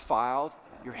hearts are defiled,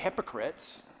 you're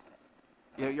hypocrites,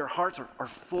 you know, your hearts are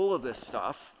full of this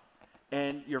stuff,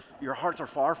 and your hearts are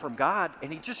far from God,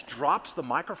 and he just drops the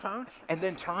microphone and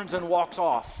then turns and walks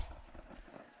off.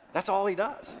 That's all he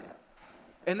does.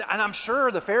 And I'm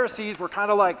sure the Pharisees were kind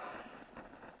of like,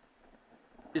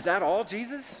 is that all,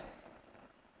 Jesus?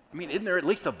 I mean, isn't there at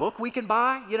least a book we can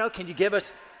buy? You know, can you give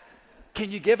us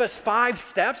 5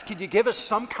 steps? Can you give us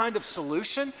some kind of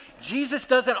solution? Jesus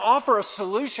doesn't offer a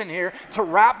solution here to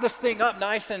wrap this thing up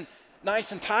nice and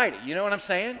tidy. You know what I'm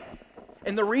saying?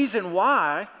 And the reason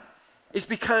why is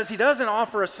because he doesn't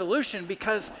offer a solution,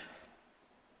 because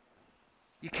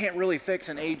you can't really fix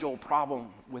an age-old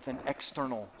problem with an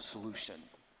external solution.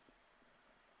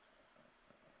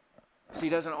 See, he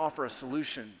doesn't offer a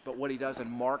solution, but what he does in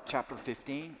Mark chapter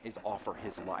 15 is offer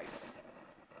his life.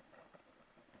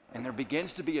 And there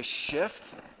begins to be a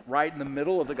shift right in the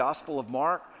middle of the Gospel of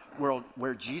Mark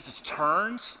where Jesus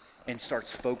turns and starts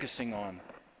focusing on,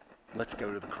 let's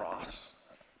go to the cross.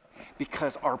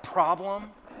 Because our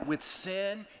problem with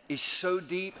sin is so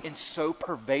deep and so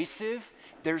pervasive,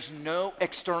 there's no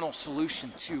external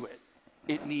solution to it.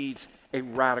 It needs a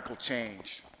radical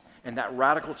change. And that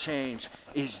radical change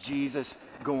is Jesus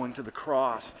going to the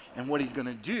cross. And what he's going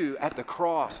to do at the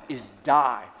cross is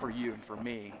die for you and for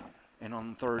me. And on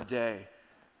the third day,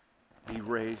 be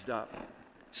raised up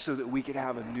so that we could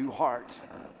have a new heart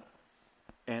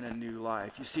and a new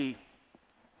life. You see,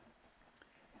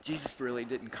 Jesus really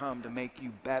didn't come to make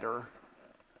you better.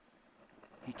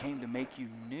 He came to make you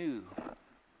new.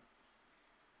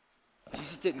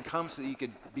 Jesus didn't come so that you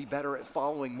could be better at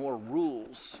following more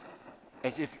rules,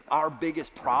 as if our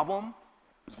biggest problem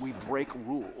is we break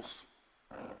rules.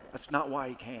 That's not why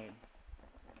he came.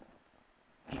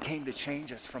 He came to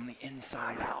change us from the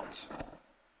inside out.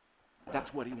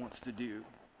 That's what he wants to do.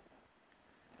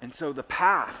 And so the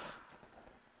path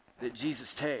that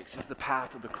Jesus takes is the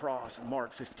path of the cross in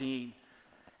Mark 15.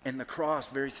 And the cross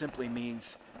very simply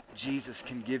means Jesus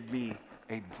can give me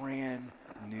a brand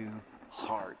new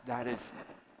heart. That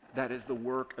is the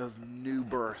work of new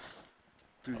birth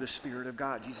through the Spirit of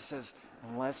God. Jesus says,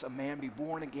 unless a man be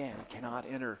born again, he cannot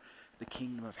enter the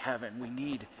kingdom of heaven.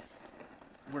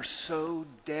 We're so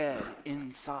dead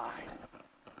inside.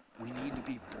 We need to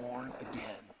be born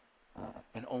again.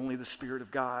 And only the Spirit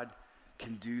of God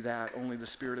can do that. Only the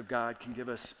Spirit of God can give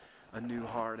us a new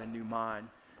heart, a new mind.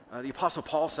 The Apostle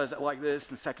Paul says it like this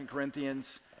in 2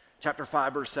 Corinthians chapter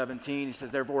 5, verse 17. He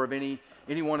says, therefore, if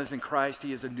anyone is in Christ,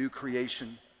 he is a new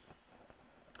creation.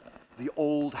 The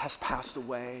old has passed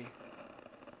away.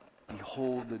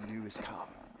 Behold, the new has come.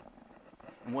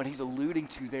 And what he's alluding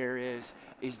to there is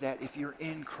that if you're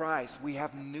in Christ, we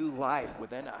have new life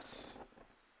within us.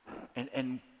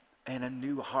 And a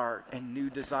new heart, and new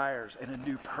desires, and a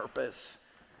new purpose,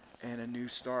 and a new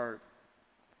start.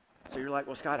 So you're like,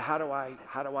 well, Scott, how do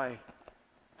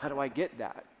I get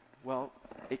that? Well,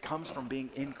 it comes from being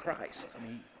in Christ. I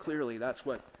mean, clearly that's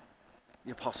what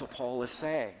the Apostle Paul is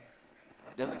saying.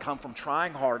 It doesn't come from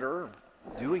trying harder, or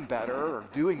doing better, or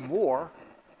doing more,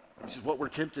 which is what we're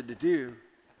tempted to do.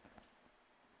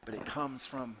 But it comes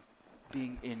from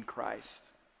being in Christ.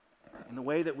 And the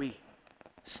way that we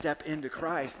step into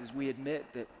Christ is we admit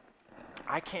that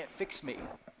I can't fix me.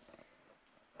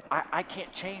 I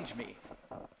can't change me.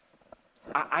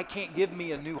 I can't give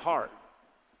me a new heart.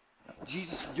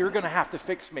 Jesus, you're going to have to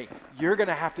fix me. You're going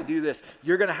to have to do this.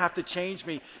 You're going to have to change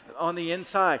me on the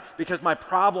inside, because my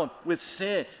problem with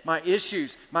sin, my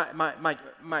issues, my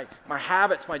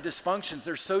habits, my dysfunctions,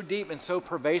 they're so deep and so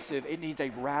pervasive, it needs a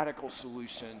radical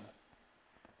solution.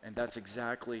 And that's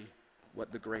exactly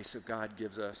what the grace of God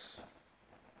gives us.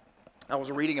 I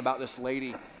was reading about this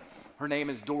lady. Her name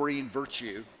is Doreen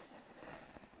Virtue.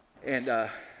 And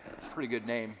it's a pretty good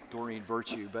name, Doreen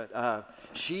Virtue. But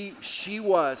she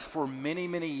was, for many,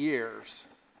 many years,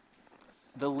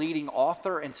 the leading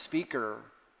author and speaker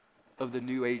of the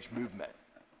New Age movement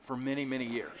for many, many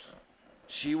years.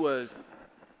 She was,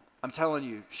 I'm telling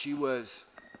you, she was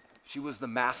the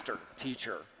master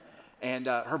teacher. And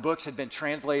her books had been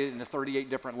translated into 38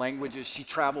 different languages. She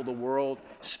traveled the world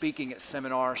speaking at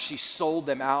seminars. She sold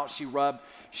them out. She rubbed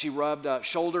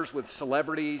shoulders with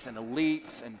celebrities and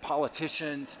elites and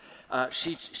politicians.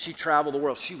 She traveled the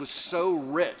world. She was so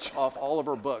rich off all of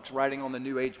her books writing on the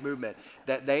New Age movement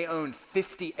that they owned a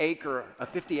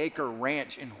 50-acre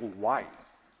ranch in Hawaii.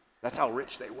 That's how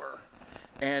rich they were.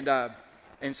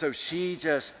 And so she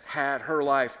just had her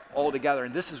life all together.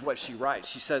 And this is what she writes.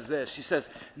 She says this. She says,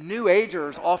 New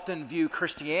Agers often view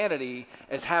Christianity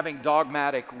as having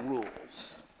dogmatic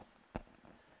rules.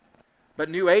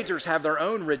 But New Agers have their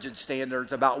own rigid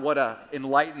standards about what an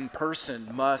enlightened person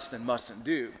must and mustn't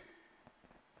do.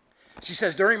 She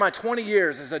says, during my 20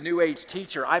 years as a New Age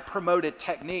teacher, I promoted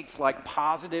techniques like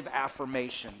positive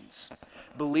affirmations,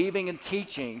 believing and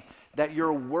teaching that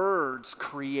your words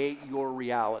create your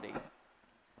reality.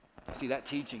 See, that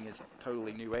teaching is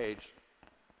totally New Age.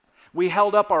 We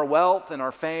held up our wealth and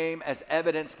our fame as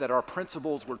evidence that our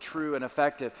principles were true and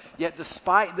effective. Yet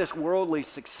despite this worldly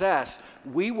success,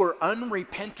 we were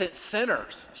unrepentant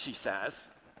sinners, she says,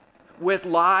 with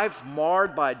lives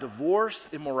marred by divorce,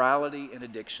 immorality, and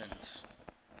addictions.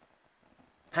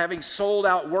 Having sold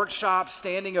out workshops,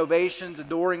 standing ovations,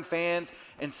 adoring fans,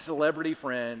 and celebrity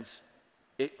friends,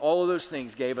 all of those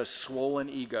things gave us swollen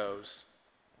egos.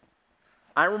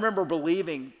 I remember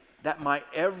believing that my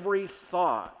every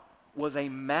thought was a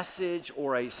message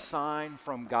or a sign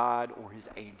from God or his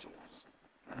angels.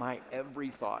 My every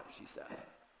thought, she says.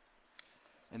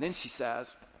 And then she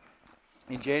says,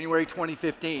 in January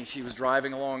 2015, she was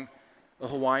driving along the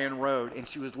Hawaiian road and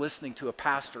she was listening to a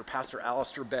pastor, Pastor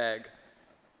Alistair Begg.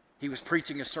 He was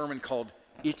preaching a sermon called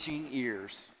Itching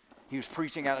Ears. He was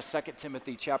preaching out of 2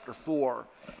 Timothy chapter 4,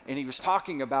 and he was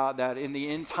talking about that in the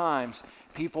end times,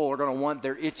 people are going to want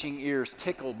their itching ears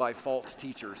tickled by false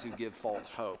teachers who give false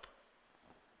hope.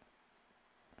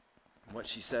 And what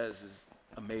she says is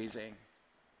amazing.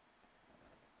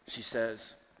 She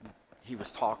says, he was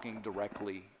talking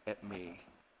directly at me.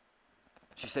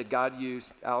 She said, God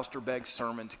used Alistair Begg's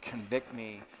sermon to convict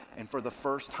me, and for the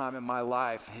first time in my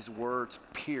life, his words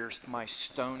pierced my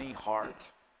stony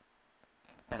heart.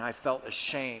 And I felt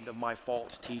ashamed of my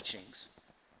false teachings.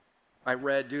 I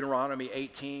read Deuteronomy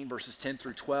 18, verses 10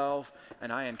 through 12,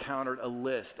 and I encountered a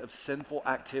list of sinful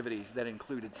activities that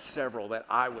included several that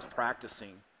I was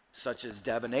practicing, such as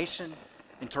divination,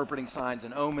 interpreting signs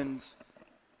and omens,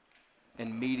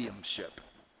 and mediumship.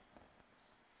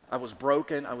 I was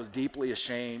broken, I was deeply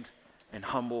ashamed and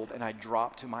humbled, and I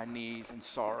dropped to my knees in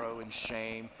sorrow and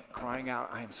shame, crying out,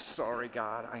 I am sorry,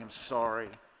 God, I am sorry.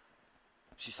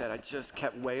 She said, I just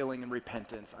kept wailing in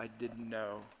repentance. I didn't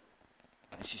know.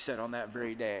 And she said, on that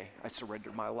very day, I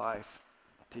surrendered my life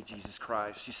to Jesus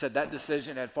Christ. She said that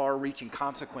decision had far-reaching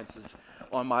consequences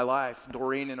on my life.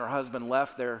 Doreen and her husband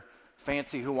left their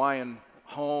fancy Hawaiian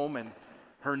home, and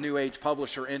her New Age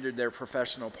publisher ended their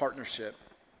professional partnership.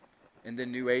 And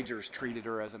then New Agers treated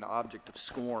her as an object of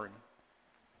scorn.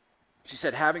 She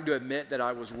said, having to admit that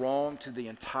I was wrong to the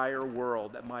entire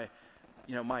world, that my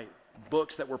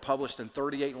books that were published in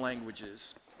 38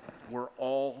 languages were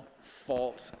all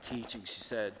false teaching, she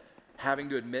said. Having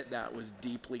to admit that was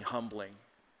deeply humbling.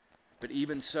 But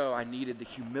even so, I needed the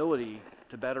humility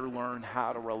to better learn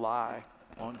how to rely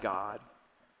on God.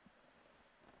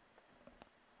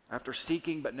 After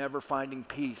seeking but never finding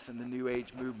peace in the New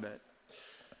Age movement,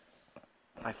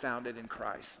 I found it in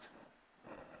Christ,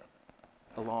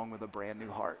 along with a brand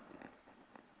new heart.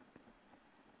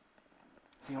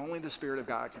 See, only the Spirit of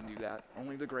God can do that.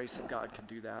 Only the grace of God can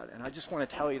do that. And I just want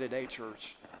to tell you today,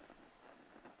 church,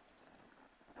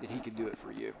 that he can do it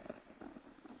for you.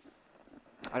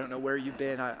 I don't know where you've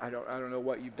been. I don't know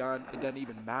what you've done. It doesn't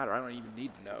even matter. I don't even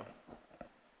need to know.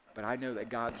 But I know that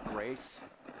God's grace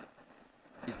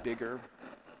is bigger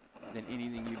than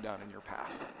anything you've done in your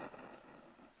past.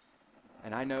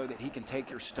 And I know that he can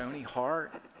take your stony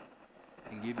heart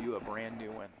and give you a brand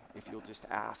new one if you'll just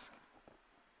ask.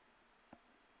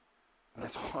 And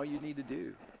that's all you need to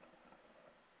do,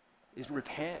 is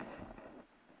repent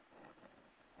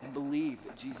and believe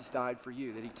that Jesus died for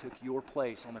you, that he took your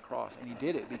place on the cross, and he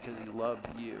did it because he loved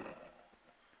you.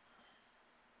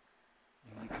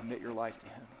 And you commit your life to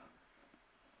him.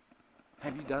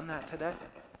 Have you done that today?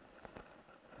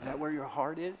 Is that where your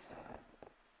heart is?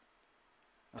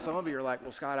 Well, some of you are like,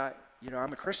 well, Scott,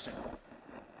 I'm a Christian.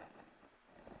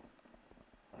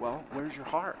 Well, where's your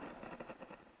heart?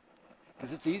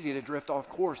 Because it's easy to drift off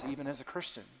course even as a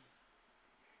Christian.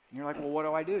 And you're like, well, what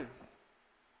do I do?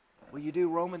 Well, you do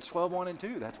Romans 12, 1 and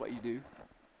 2. That's what you do.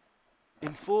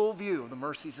 In full view of the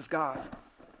mercies of God,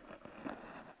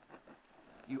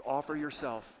 you offer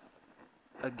yourself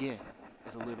again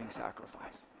as a living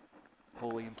sacrifice,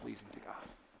 holy and pleasing to God.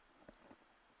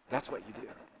 That's what you do.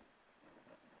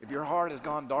 If your heart has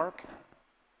gone dark,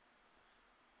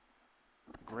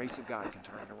 the grace of God can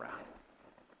turn it around.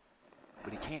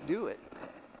 But he can't do it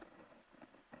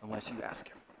unless you ask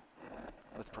him.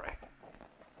 Let's pray.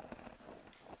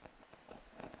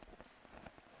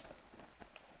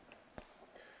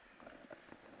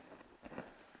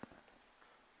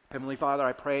 Heavenly Father,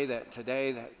 I pray that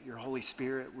today that your Holy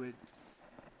Spirit would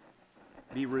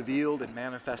be revealed and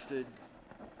manifested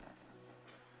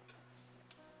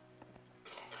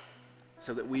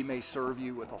so that we may serve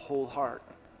you with a whole heart.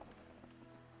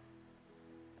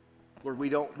 Lord, we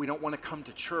don't want to come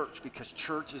to church because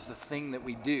church is the thing that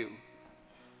we do.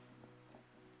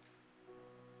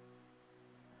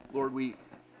 Lord, we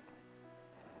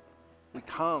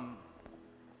come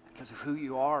because of who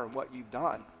you are and what you've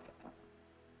done.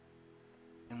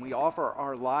 And we offer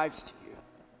our lives to you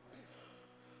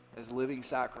as living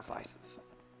sacrifices.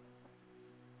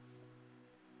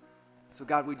 So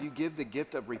God, would you give the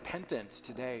gift of repentance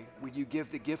today? Would you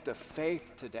give the gift of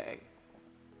faith today?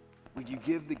 Would you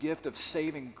give the gift of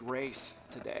saving grace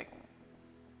today?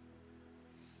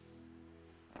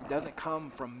 It doesn't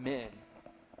come from men.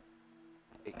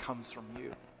 It comes from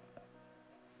you.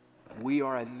 We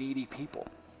are a needy people.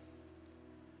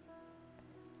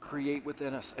 Create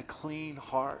within us a clean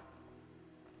heart.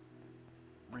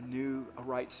 Renew a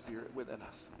right spirit within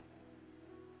us.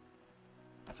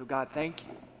 So God, thank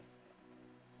you.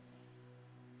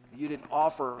 You didn't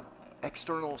offer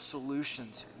external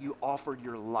solutions. You offered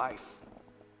your life.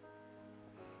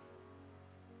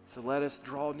 So let us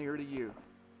draw near to you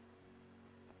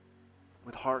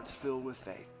with hearts filled with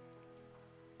faith.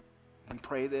 We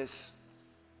pray this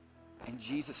in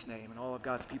Jesus' name. And all of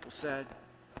God's people said,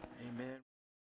 amen.